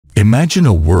Imagine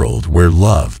a world where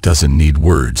love doesn't need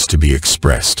words to be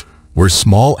expressed, where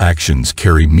small actions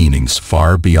carry meanings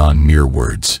far beyond mere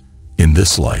words. In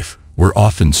this life, we're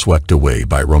often swept away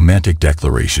by romantic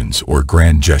declarations or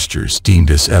grand gestures deemed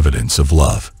as evidence of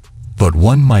love. But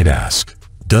one might ask,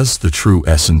 does the true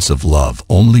essence of love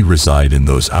only reside in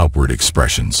those outward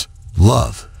expressions?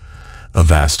 Love, a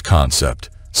vast concept,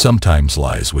 sometimes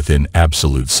lies within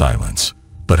absolute silence.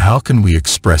 But how can we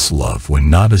express love when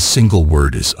not a single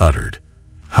word is uttered?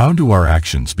 How do our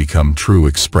actions become true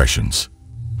expressions?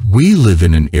 We live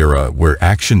in an era where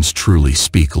actions truly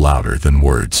speak louder than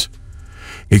words.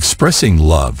 Expressing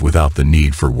love without the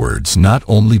need for words not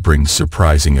only brings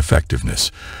surprising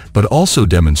effectiveness, but also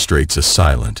demonstrates a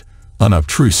silent,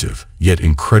 unobtrusive, yet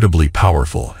incredibly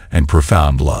powerful and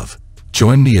profound love.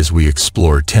 Join me as we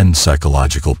explore 10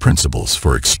 psychological principles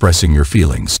for expressing your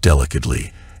feelings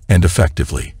delicately and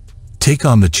effectively. Take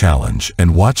on the challenge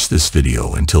and watch this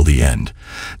video until the end,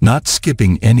 not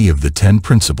skipping any of the 10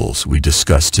 principles we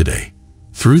discussed today.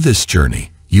 Through this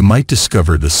journey, you might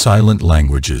discover the silent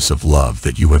languages of love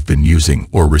that you have been using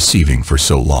or receiving for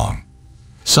so long.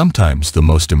 Sometimes the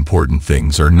most important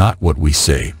things are not what we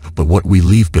say, but what we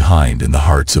leave behind in the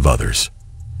hearts of others.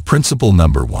 Principle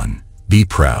number 1. Be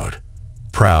proud.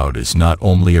 Proud is not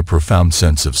only a profound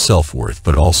sense of self-worth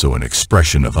but also an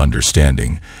expression of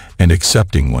understanding and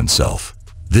accepting oneself.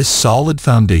 This solid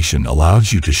foundation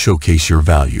allows you to showcase your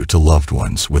value to loved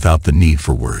ones without the need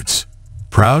for words.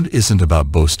 Proud isn't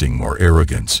about boasting or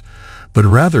arrogance, but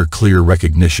rather clear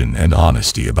recognition and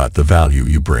honesty about the value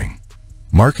you bring.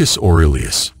 Marcus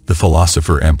Aurelius, the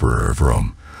philosopher-emperor of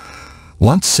Rome,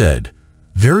 once said,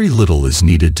 "Very little is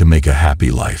needed to make a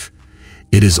happy life.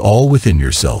 It is all within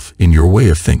yourself, in your way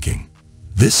of thinking."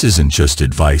 This isn't just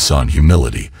advice on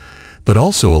humility, but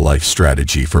also a life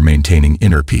strategy for maintaining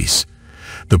inner peace.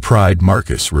 The pride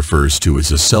Marcus refers to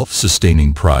is a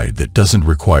self-sustaining pride that doesn't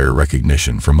require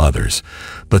recognition from others,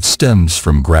 but stems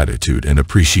from gratitude and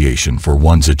appreciation for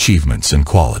one's achievements and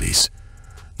qualities.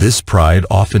 This pride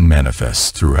often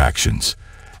manifests through actions,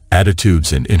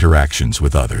 attitudes, and interactions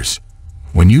with others.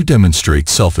 When you demonstrate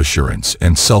self-assurance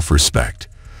and self-respect,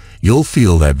 you'll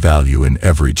feel that value in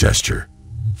every gesture.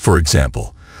 For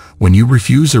example, when you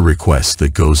refuse a request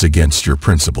that goes against your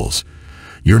principles,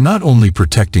 you're not only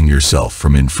protecting yourself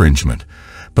from infringement,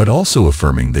 but also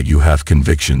affirming that you have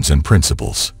convictions and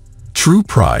principles. True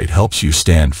pride helps you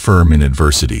stand firm in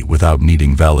adversity without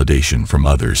needing validation from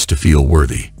others to feel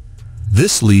worthy.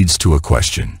 This leads to a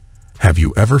question. Have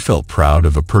you ever felt proud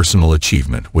of a personal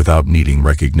achievement without needing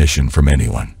recognition from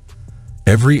anyone?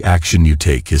 Every action you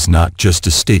take is not just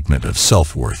a statement of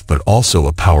self-worth but also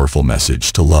a powerful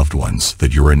message to loved ones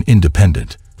that you're an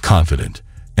independent, confident,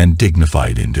 and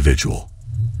dignified individual.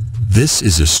 This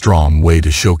is a strong way to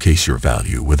showcase your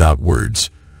value without words,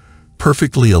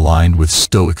 perfectly aligned with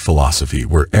Stoic philosophy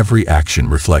where every action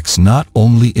reflects not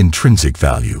only intrinsic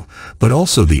value, but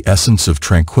also the essence of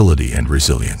tranquility and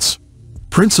resilience.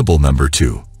 Principle number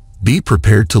 2. Be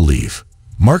prepared to leave.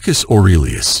 Marcus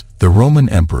Aurelius, the Roman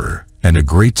emperor and a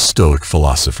great Stoic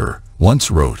philosopher,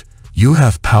 once wrote, "You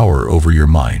have power over your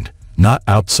mind, not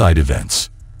outside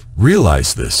events.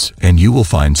 Realize this, and you will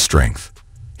find strength."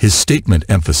 His statement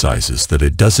emphasizes that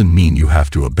it doesn't mean you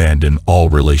have to abandon all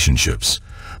relationships,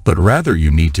 but rather you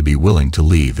need to be willing to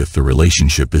leave if the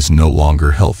relationship is no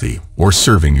longer healthy or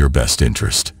serving your best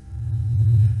interest.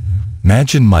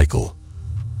 Imagine Michael,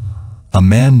 a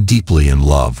man deeply in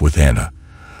love with Anna,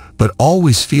 but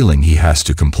always feeling he has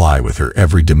to comply with her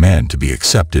every demand to be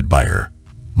accepted by her.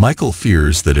 Michael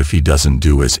fears that if he doesn't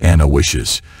do as Anna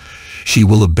wishes, she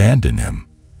will abandon him.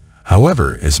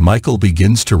 However, as Michael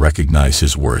begins to recognize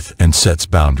his worth and sets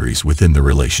boundaries within the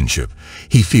relationship,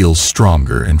 he feels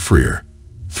stronger and freer.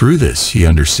 Through this, he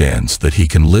understands that he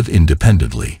can live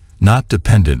independently, not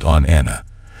dependent on Anna,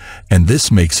 and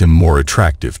this makes him more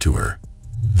attractive to her.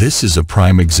 This is a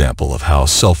prime example of how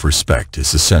self-respect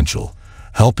is essential,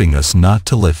 helping us not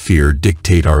to let fear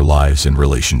dictate our lives and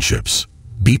relationships.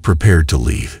 Be prepared to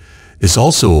leave is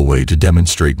also a way to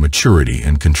demonstrate maturity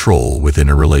and control within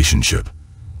a relationship.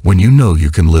 When you know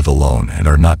you can live alone and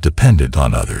are not dependent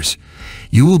on others,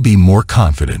 you will be more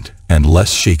confident and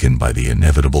less shaken by the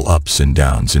inevitable ups and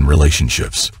downs in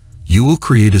relationships. You will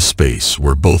create a space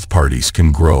where both parties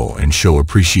can grow and show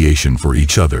appreciation for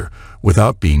each other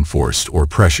without being forced or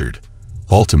pressured.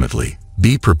 Ultimately,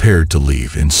 be prepared to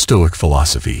leave in Stoic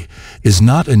philosophy is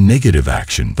not a negative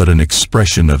action but an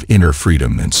expression of inner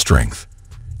freedom and strength.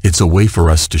 It's a way for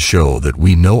us to show that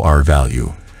we know our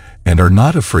value and are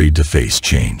not afraid to face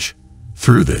change.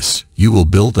 Through this, you will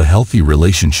build a healthy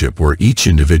relationship where each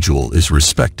individual is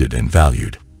respected and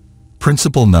valued.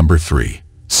 Principle number 3.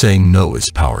 Saying no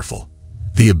is powerful.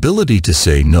 The ability to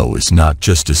say no is not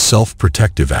just a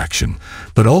self-protective action,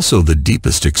 but also the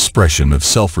deepest expression of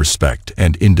self-respect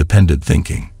and independent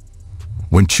thinking.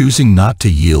 When choosing not to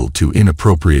yield to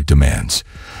inappropriate demands,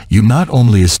 you not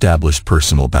only establish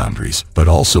personal boundaries, but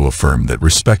also affirm that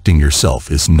respecting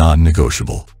yourself is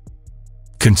non-negotiable.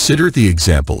 Consider the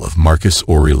example of Marcus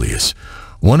Aurelius,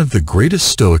 one of the greatest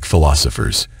Stoic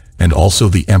philosophers, and also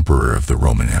the emperor of the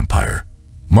Roman Empire.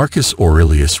 Marcus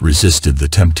Aurelius resisted the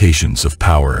temptations of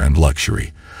power and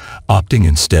luxury, opting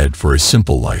instead for a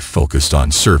simple life focused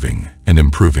on serving and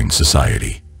improving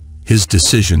society. His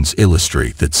decisions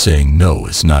illustrate that saying no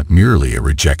is not merely a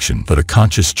rejection but a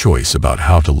conscious choice about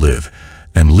how to live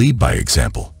and lead by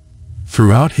example.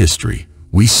 Throughout history,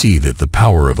 we see that the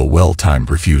power of a well-timed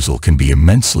refusal can be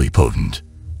immensely potent.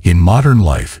 In modern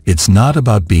life, it's not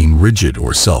about being rigid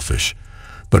or selfish,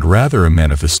 but rather a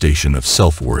manifestation of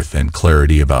self-worth and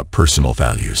clarity about personal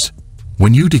values.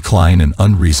 When you decline an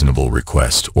unreasonable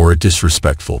request or a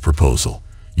disrespectful proposal,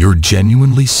 you're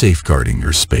genuinely safeguarding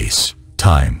your space,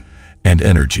 time, and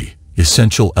energy,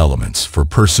 essential elements for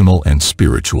personal and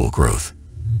spiritual growth.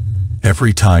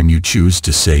 Every time you choose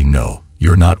to say no,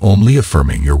 you're not only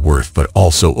affirming your worth but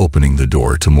also opening the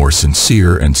door to more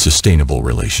sincere and sustainable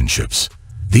relationships.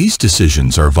 These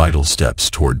decisions are vital steps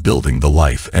toward building the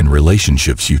life and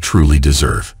relationships you truly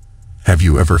deserve. Have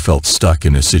you ever felt stuck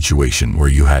in a situation where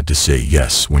you had to say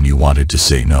yes when you wanted to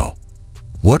say no?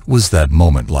 What was that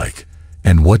moment like,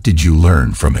 and what did you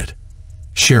learn from it?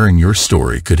 Sharing your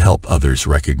story could help others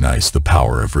recognize the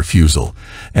power of refusal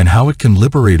and how it can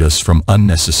liberate us from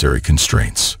unnecessary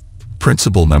constraints.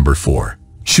 Principle number 4.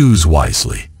 Choose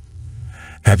wisely.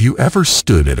 Have you ever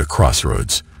stood at a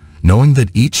crossroads, knowing that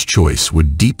each choice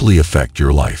would deeply affect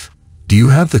your life? Do you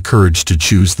have the courage to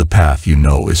choose the path you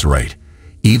know is right,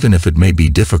 even if it may be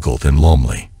difficult and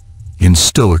lonely? In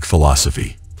Stoic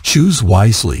philosophy, choose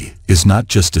wisely is not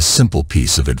just a simple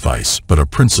piece of advice but a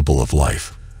principle of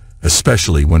life,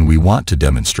 especially when we want to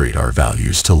demonstrate our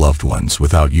values to loved ones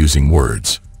without using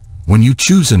words. When you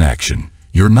choose an action,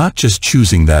 you're not just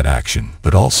choosing that action,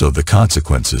 but also the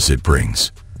consequences it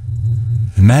brings.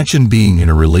 Imagine being in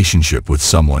a relationship with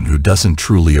someone who doesn't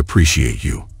truly appreciate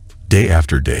you. Day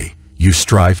after day, you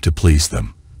strive to please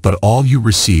them, but all you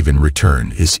receive in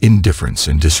return is indifference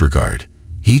and disregard.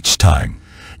 Each time,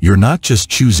 you're not just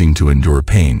choosing to endure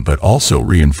pain but also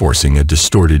reinforcing a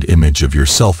distorted image of your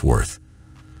self-worth.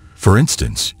 For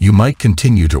instance, you might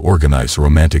continue to organize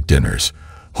romantic dinners,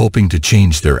 hoping to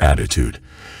change their attitude,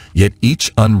 yet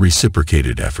each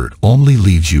unreciprocated effort only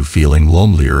leaves you feeling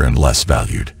lonelier and less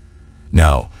valued.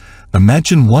 Now,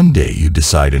 imagine one day you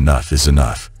decide enough is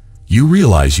enough. You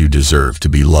realize you deserve to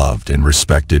be loved and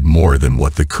respected more than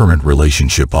what the current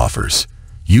relationship offers.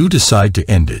 You decide to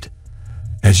end it.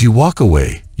 As you walk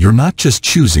away, you're not just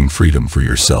choosing freedom for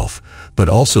yourself, but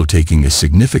also taking a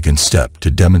significant step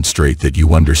to demonstrate that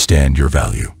you understand your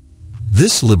value.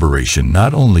 This liberation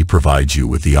not only provides you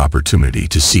with the opportunity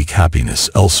to seek happiness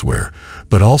elsewhere,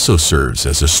 but also serves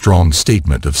as a strong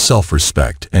statement of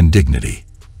self-respect and dignity.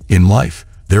 In life,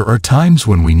 there are times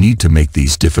when we need to make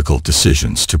these difficult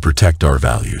decisions to protect our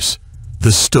values.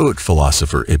 The Stoic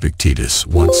philosopher Epictetus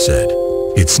once said,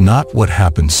 "It's not what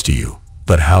happens to you,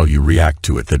 but how you react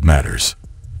to it that matters."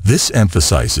 This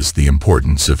emphasizes the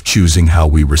importance of choosing how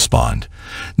we respond,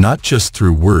 not just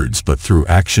through words but through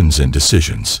actions and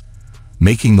decisions.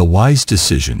 Making the wise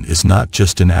decision is not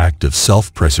just an act of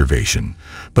self-preservation,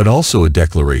 but also a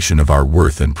declaration of our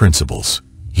worth and principles.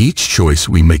 Each choice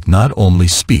we make not only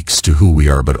speaks to who we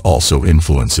are but also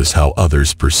influences how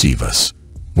others perceive us.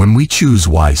 When we choose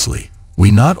wisely,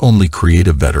 we not only create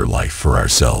a better life for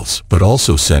ourselves, but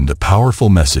also send a powerful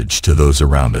message to those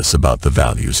around us about the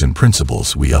values and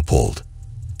principles we uphold.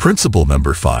 Principle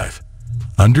number 5.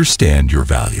 Understand your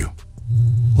value.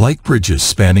 Like bridges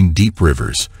spanning deep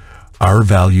rivers, our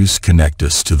values connect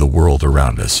us to the world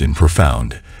around us in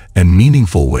profound and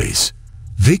meaningful ways.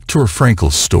 Viktor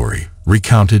Frankl's story,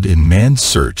 recounted in Man's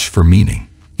Search for Meaning,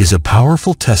 is a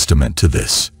powerful testament to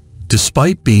this.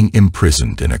 Despite being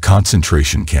imprisoned in a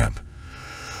concentration camp,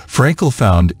 Frankl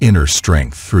found inner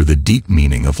strength through the deep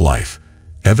meaning of life,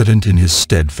 evident in his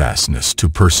steadfastness to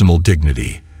personal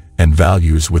dignity and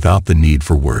values without the need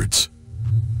for words.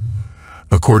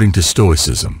 According to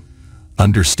Stoicism,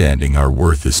 understanding our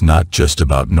worth is not just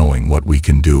about knowing what we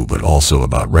can do but also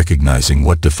about recognizing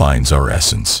what defines our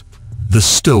essence. The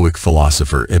Stoic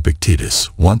philosopher Epictetus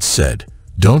once said,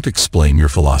 "Don't explain your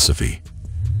philosophy.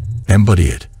 Embody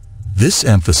it." This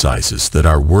emphasizes that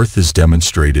our worth is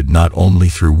demonstrated not only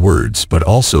through words but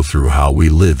also through how we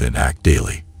live and act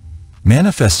daily.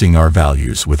 Manifesting our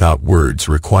values without words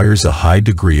requires a high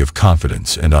degree of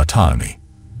confidence and autonomy.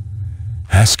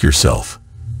 Ask yourself,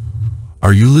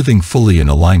 are you living fully in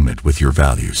alignment with your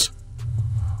values?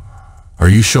 Are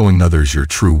you showing others your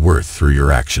true worth through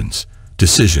your actions,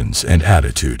 decisions, and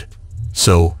attitude?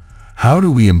 So, how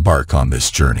do we embark on this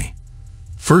journey?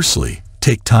 Firstly,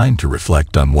 take time to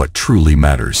reflect on what truly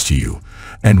matters to you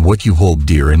and what you hold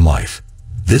dear in life.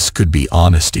 This could be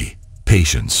honesty,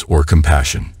 patience, or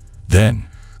compassion. Then,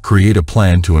 create a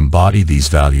plan to embody these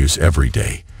values every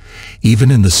day,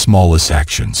 even in the smallest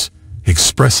actions.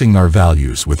 Expressing our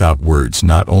values without words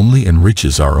not only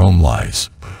enriches our own lives,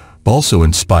 but also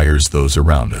inspires those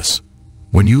around us.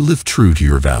 When you live true to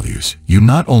your values, you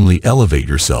not only elevate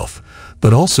yourself,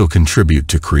 but also contribute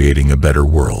to creating a better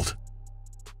world.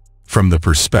 From the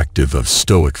perspective of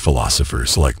Stoic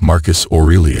philosophers like Marcus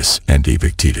Aurelius and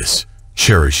Epictetus,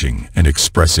 cherishing and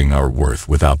expressing our worth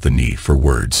without the need for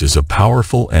words is a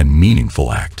powerful and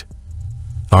meaningful act.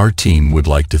 Our team would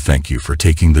like to thank you for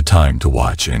taking the time to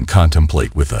watch and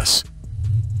contemplate with us.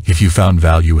 If you found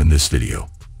value in this video,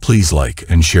 please like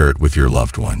and share it with your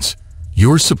loved ones.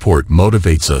 Your support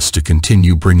motivates us to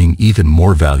continue bringing even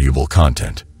more valuable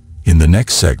content. In the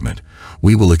next segment,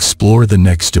 we will explore the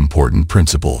next important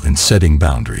principle in setting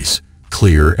boundaries: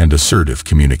 clear and assertive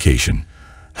communication,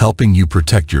 helping you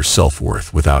protect your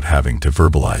self-worth without having to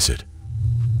verbalize it.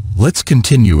 Let's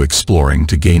continue exploring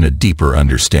to gain a deeper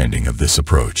understanding of this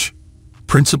approach.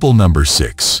 Principle number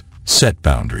 6. Set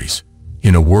boundaries.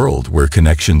 In a world where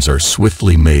connections are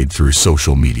swiftly made through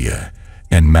social media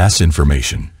and mass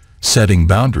information, setting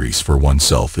boundaries for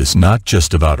oneself is not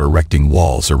just about erecting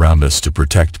walls around us to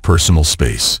protect personal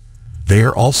space. They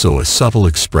are also a subtle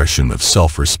expression of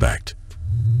self-respect.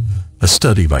 A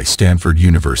study by Stanford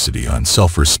University on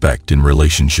self-respect in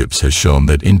relationships has shown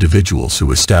that individuals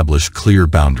who establish clear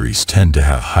boundaries tend to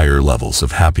have higher levels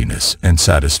of happiness and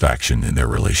satisfaction in their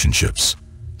relationships.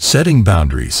 Setting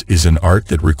boundaries is an art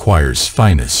that requires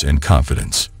finesse and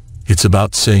confidence. It's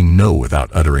about saying no without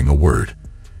uttering a word.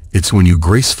 It's when you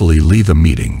gracefully leave a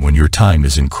meeting when your time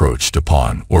is encroached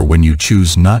upon, or when you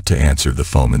choose not to answer the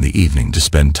phone in the evening to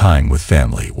spend time with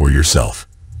family or yourself.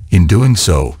 In doing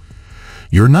so,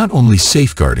 you're not only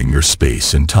safeguarding your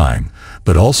space and time,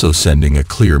 but also sending a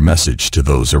clear message to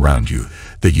those around you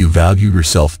that you value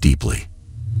yourself deeply.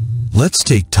 Let's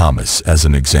take Thomas as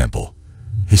an example.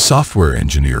 A software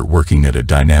engineer working at a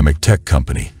dynamic tech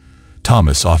company,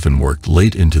 Thomas often worked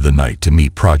late into the night to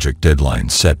meet project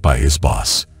deadlines set by his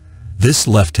boss. This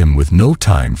left him with no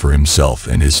time for himself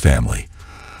and his family,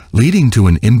 leading to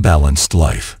an imbalanced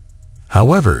life.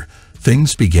 However,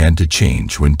 things began to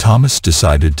change when Thomas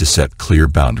decided to set clear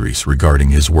boundaries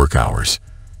regarding his work hours.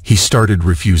 He started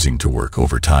refusing to work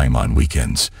overtime on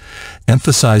weekends,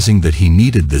 emphasizing that he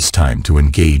needed this time to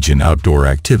engage in outdoor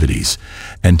activities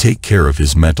and take care of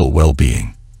his mental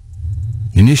well-being.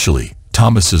 Initially,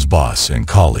 Thomas's boss and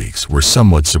colleagues were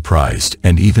somewhat surprised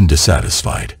and even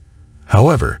dissatisfied.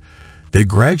 However, they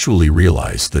gradually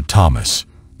realized that Thomas,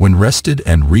 when rested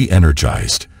and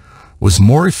re-energized, was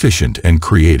more efficient and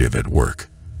creative at work.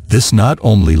 This not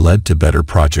only led to better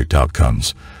project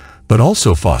outcomes, but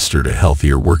also fostered a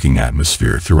healthier working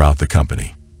atmosphere throughout the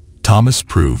company. Thomas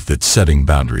proved that setting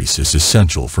boundaries is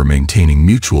essential for maintaining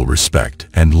mutual respect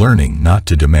and learning not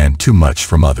to demand too much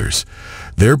from others,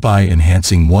 thereby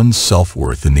enhancing one's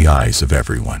self-worth in the eyes of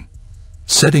everyone.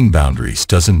 Setting boundaries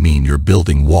doesn't mean you're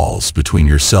building walls between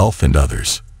yourself and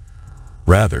others.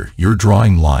 Rather, you're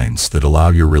drawing lines that allow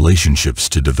your relationships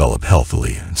to develop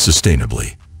healthily and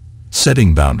sustainably.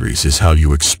 Setting boundaries is how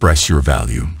you express your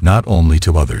value not only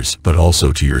to others but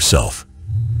also to yourself.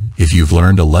 If you've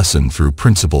learned a lesson through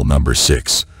principle number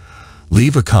 6,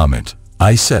 leave a comment,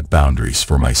 "I set boundaries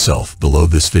for myself," below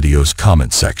this video's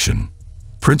comment section.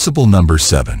 Principle number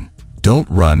 7, don't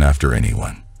run after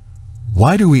anyone.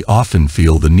 Why do we often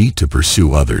feel the need to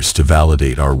pursue others to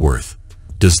validate our worth?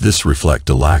 Does this reflect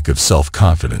a lack of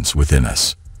self-confidence within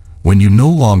us? When you no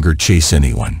longer chase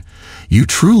anyone, you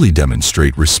truly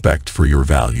demonstrate respect for your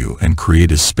value and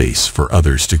create a space for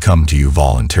others to come to you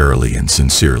voluntarily and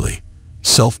sincerely.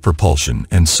 Self-propulsion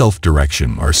and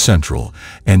self-direction are central,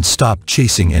 and stop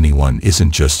chasing anyone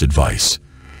isn't just advice.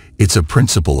 It's a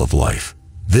principle of life.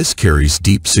 This carries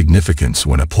deep significance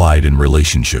when applied in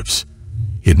relationships.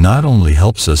 It not only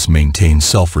helps us maintain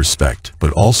self-respect,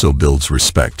 but also builds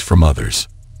respect from others.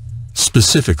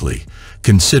 Specifically,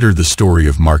 consider the story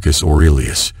of Marcus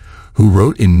Aurelius, who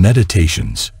wrote in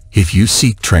Meditations, "If you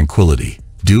seek tranquility,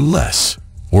 do less,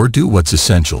 or do what's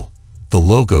essential, the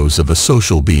logos of a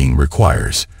social being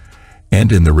requires,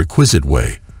 and in the requisite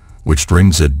way, which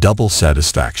brings a double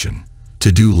satisfaction,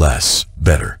 to do less,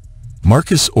 better."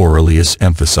 Marcus Aurelius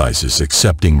emphasizes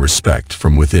accepting respect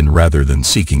from within rather than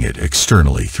seeking it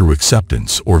externally through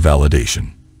acceptance or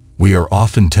validation. We are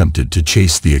often tempted to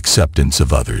chase the acceptance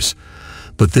of others,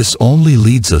 but this only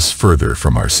leads us further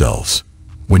from ourselves.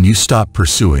 When you stop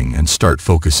pursuing and start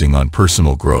focusing on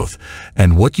personal growth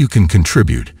and what you can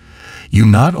contribute, you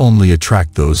not only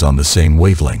attract those on the same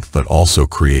wavelength but also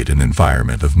create an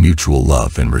environment of mutual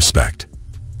love and respect.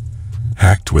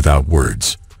 Act without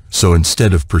words. So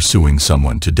instead of pursuing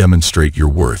someone to demonstrate your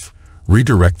worth,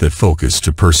 redirect that focus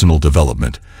to personal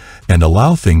development and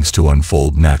allow things to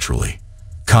unfold naturally.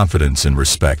 Confidence and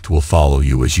respect will follow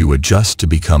you as you adjust to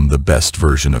become the best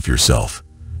version of yourself.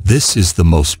 This is the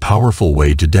most powerful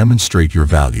way to demonstrate your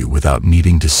value without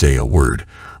needing to say a word,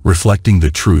 reflecting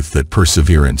the truth that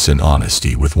perseverance and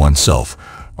honesty with oneself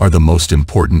are the most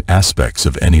important aspects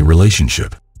of any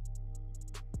relationship.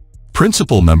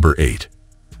 Principle number 8.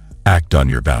 Act on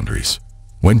your boundaries.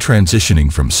 When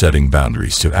transitioning from setting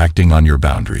boundaries to acting on your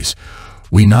boundaries,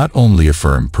 we not only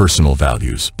affirm personal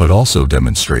values but also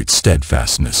demonstrate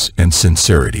steadfastness and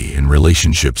sincerity in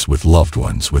relationships with loved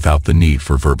ones without the need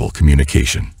for verbal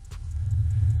communication.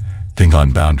 Acting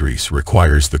on boundaries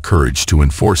requires the courage to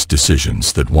enforce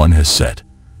decisions that one has set.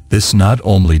 This not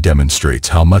only demonstrates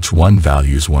how much one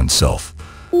values oneself,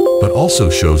 but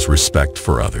also shows respect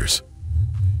for others.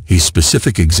 A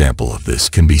specific example of this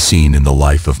can be seen in the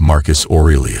life of Marcus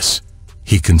Aurelius.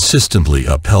 He consistently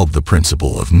upheld the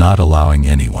principle of not allowing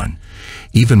anyone,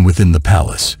 even within the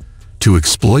palace, to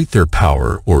exploit their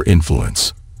power or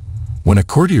influence. When a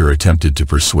courtier attempted to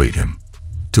persuade him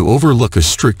to overlook a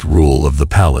strict rule of the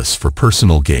palace for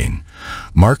personal gain,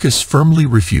 Marcus firmly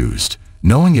refused,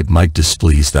 knowing it might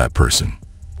displease that person.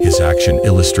 His action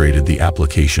illustrated the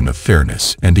application of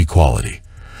fairness and equality,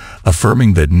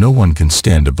 affirming that no one can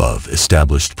stand above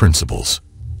established principles.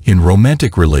 In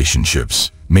romantic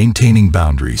relationships, maintaining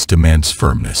boundaries demands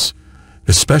firmness,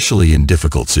 especially in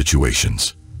difficult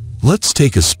situations. Let's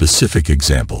take a specific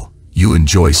example. You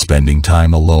enjoy spending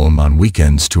time alone on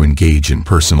weekends to engage in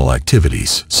personal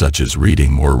activities such as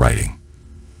reading or writing.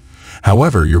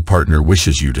 However, your partner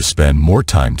wishes you to spend more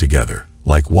time together,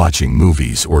 like watching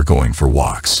movies or going for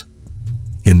walks.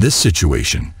 In this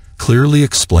situation, clearly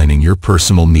explaining your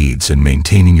personal needs and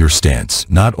maintaining your stance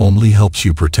not only helps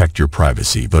you protect your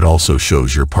privacy but also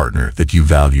shows your partner that you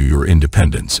value your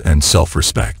independence and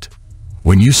self-respect.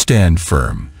 When you stand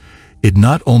firm, it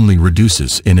not only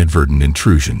reduces inadvertent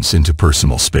intrusions into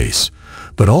personal space,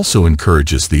 but also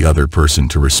encourages the other person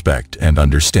to respect and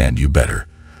understand you better,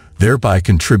 thereby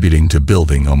contributing to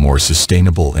building a more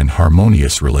sustainable and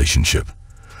harmonious relationship.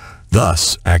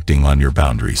 Thus, acting on your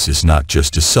boundaries is not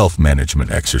just a self-management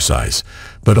exercise,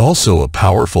 but also a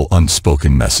powerful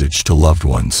unspoken message to loved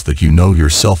ones that you know your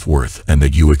self-worth and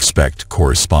that you expect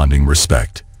corresponding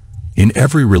respect. In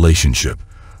every relationship,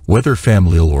 whether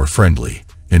familial or friendly,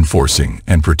 enforcing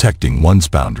and protecting one's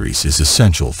boundaries is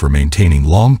essential for maintaining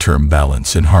long-term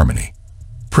balance and harmony.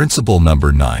 Principle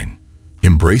number 9.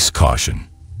 Embrace caution.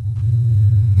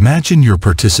 Imagine you're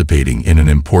participating in an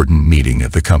important meeting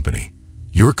at the company.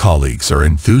 Your colleagues are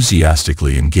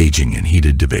enthusiastically engaging in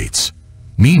heated debates.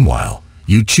 Meanwhile,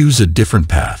 you choose a different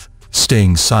path,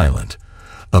 staying silent,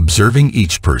 observing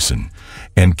each person,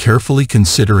 and carefully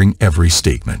considering every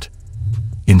statement.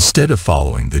 Instead of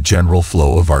following the general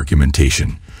flow of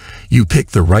argumentation, you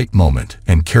pick the right moment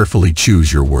and carefully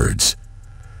choose your words.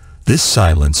 This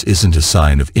silence isn't a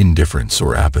sign of indifference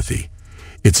or apathy.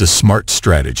 It's a smart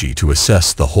strategy to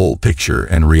assess the whole picture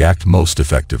and react most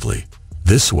effectively.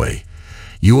 This way,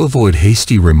 you avoid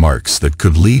hasty remarks that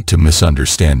could lead to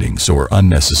misunderstandings or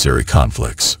unnecessary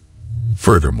conflicts.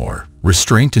 Furthermore,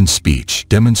 restraint in speech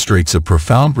demonstrates a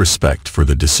profound respect for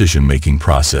the decision-making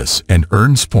process and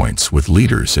earns points with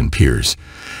leaders and peers,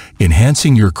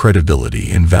 enhancing your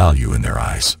credibility and value in their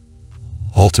eyes.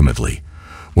 Ultimately,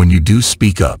 when you do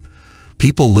speak up,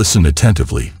 people listen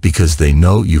attentively because they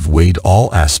know you've weighed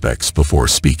all aspects before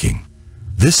speaking.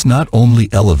 This not only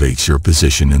elevates your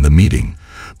position in the meeting,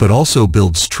 but also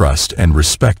builds trust and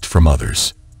respect from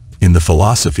others. In the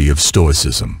philosophy of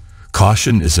Stoicism,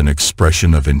 caution is an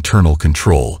expression of internal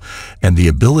control and the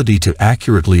ability to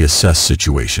accurately assess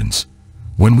situations.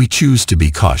 When we choose to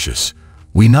be cautious,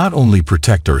 we not only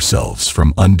protect ourselves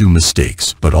from undue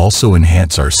mistakes but also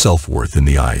enhance our self-worth in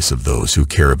the eyes of those who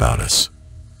care about us.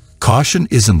 Caution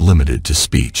isn't limited to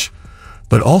speech,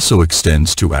 but also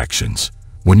extends to actions.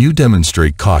 When you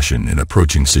demonstrate caution in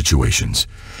approaching situations,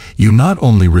 you not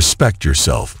only respect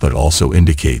yourself but also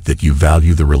indicate that you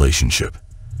value the relationship.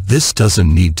 This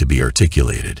doesn't need to be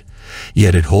articulated,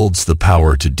 yet it holds the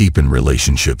power to deepen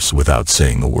relationships without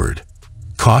saying a word.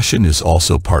 Caution is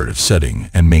also part of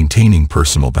setting and maintaining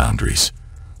personal boundaries.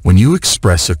 When you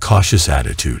express a cautious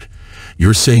attitude,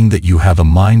 you're saying that you have a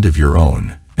mind of your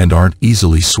own and aren't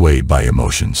easily swayed by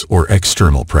emotions or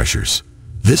external pressures.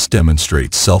 This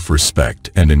demonstrates self-respect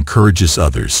and encourages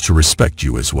others to respect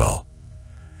you as well.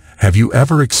 Have you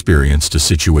ever experienced a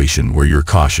situation where your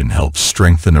caution helps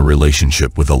strengthen a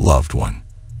relationship with a loved one?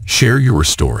 Share your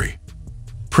story.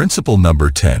 Principle number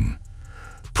 10.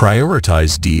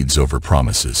 Prioritize deeds over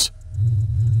promises.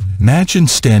 Imagine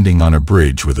standing on a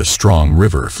bridge with a strong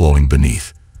river flowing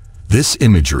beneath. This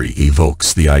imagery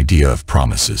evokes the idea of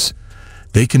promises.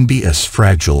 They can be as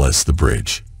fragile as the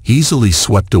bridge, easily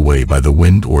swept away by the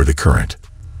wind or the current.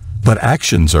 But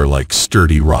actions are like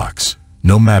sturdy rocks.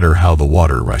 No matter how the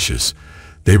water rushes,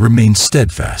 they remain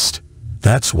steadfast.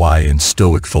 That's why in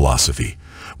Stoic philosophy,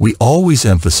 we always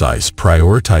emphasize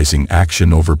prioritizing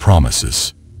action over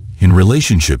promises. In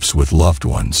relationships with loved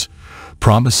ones,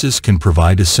 promises can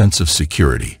provide a sense of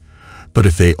security, but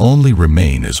if they only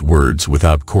remain as words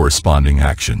without corresponding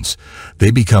actions,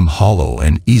 they become hollow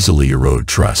and easily erode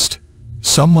trust.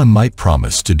 Someone might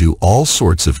promise to do all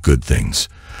sorts of good things,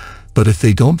 but if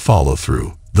they don't follow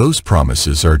through, those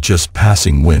promises are just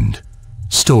passing wind.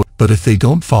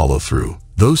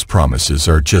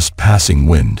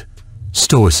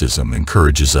 Stoicism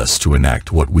encourages us to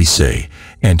enact what we say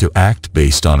and to act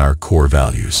based on our core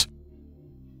values.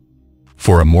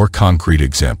 For a more concrete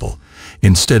example,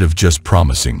 instead of just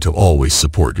promising to always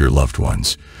support your loved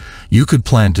ones, you could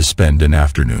plan to spend an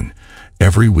afternoon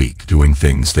every week doing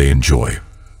things they enjoy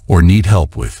or need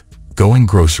help with, going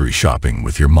grocery shopping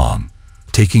with your mom,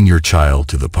 taking your child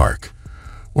to the park,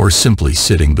 or simply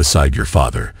sitting beside your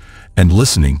father and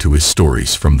listening to his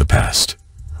stories from the past.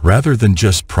 Rather than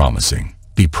just promising,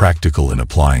 be practical in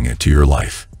applying it to your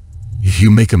life. If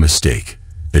you make a mistake,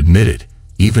 admit it,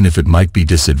 even if it might be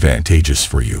disadvantageous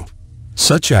for you.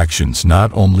 Such actions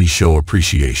not only show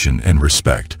appreciation and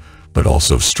respect, but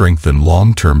also strengthen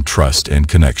long-term trust and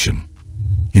connection.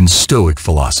 In Stoic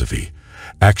philosophy,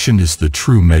 action is the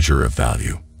true measure of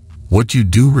value. What you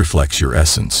do reflects your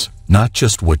essence, not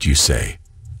just what you say.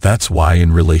 That's why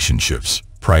in relationships,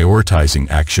 prioritizing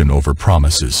action over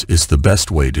promises is the best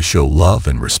way to show love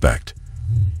and respect.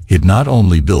 It not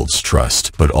only builds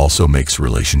trust, but also makes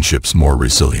relationships more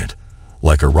resilient,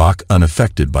 like a rock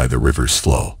unaffected by the river's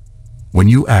flow. When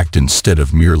you act instead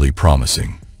of merely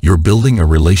promising, you're building a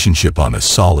relationship on a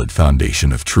solid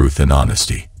foundation of truth and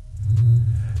honesty.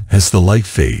 As the light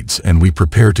fades and we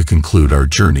prepare to conclude our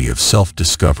journey of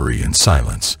self-discovery in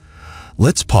silence,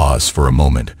 let's pause for a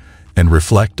moment and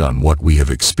reflect on what we have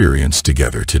experienced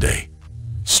together today.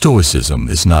 Stoicism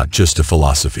is not just a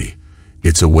philosophy,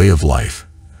 it's a way of life,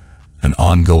 an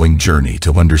ongoing journey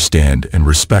to understand and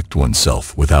respect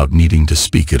oneself without needing to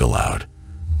speak it aloud.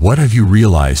 What have you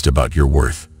realized about your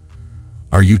worth?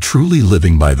 Are you truly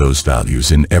living by those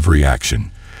values in every action,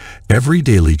 every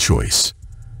daily choice?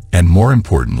 And more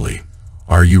importantly,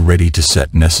 are you ready to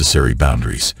set necessary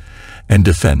boundaries and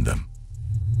defend them?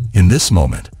 In this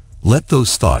moment, let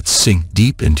those thoughts sink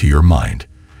deep into your mind.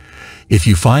 If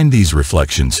you find these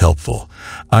reflections helpful,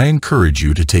 I encourage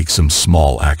you to take some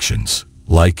small actions.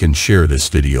 Like and share this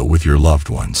video with your loved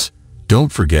ones.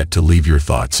 Don't forget to leave your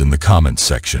thoughts in the comments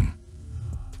section.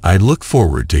 I look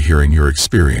forward to hearing your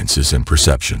experiences and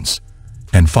perceptions.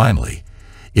 And finally,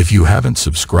 if you haven't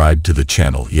subscribed to the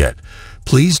channel yet,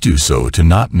 please do so to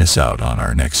not miss out on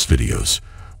our next videos,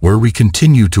 where we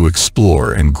continue to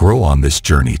explore and grow on this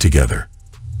journey together.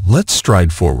 Let's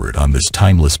stride forward on this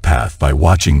timeless path by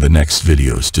watching the next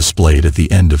videos displayed at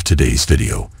the end of today's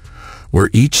video,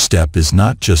 where each step is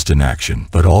not just an action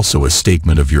but also a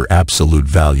statement of your absolute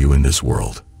value in this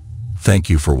world. Thank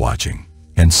you for watching,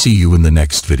 and see you in the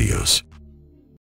next videos.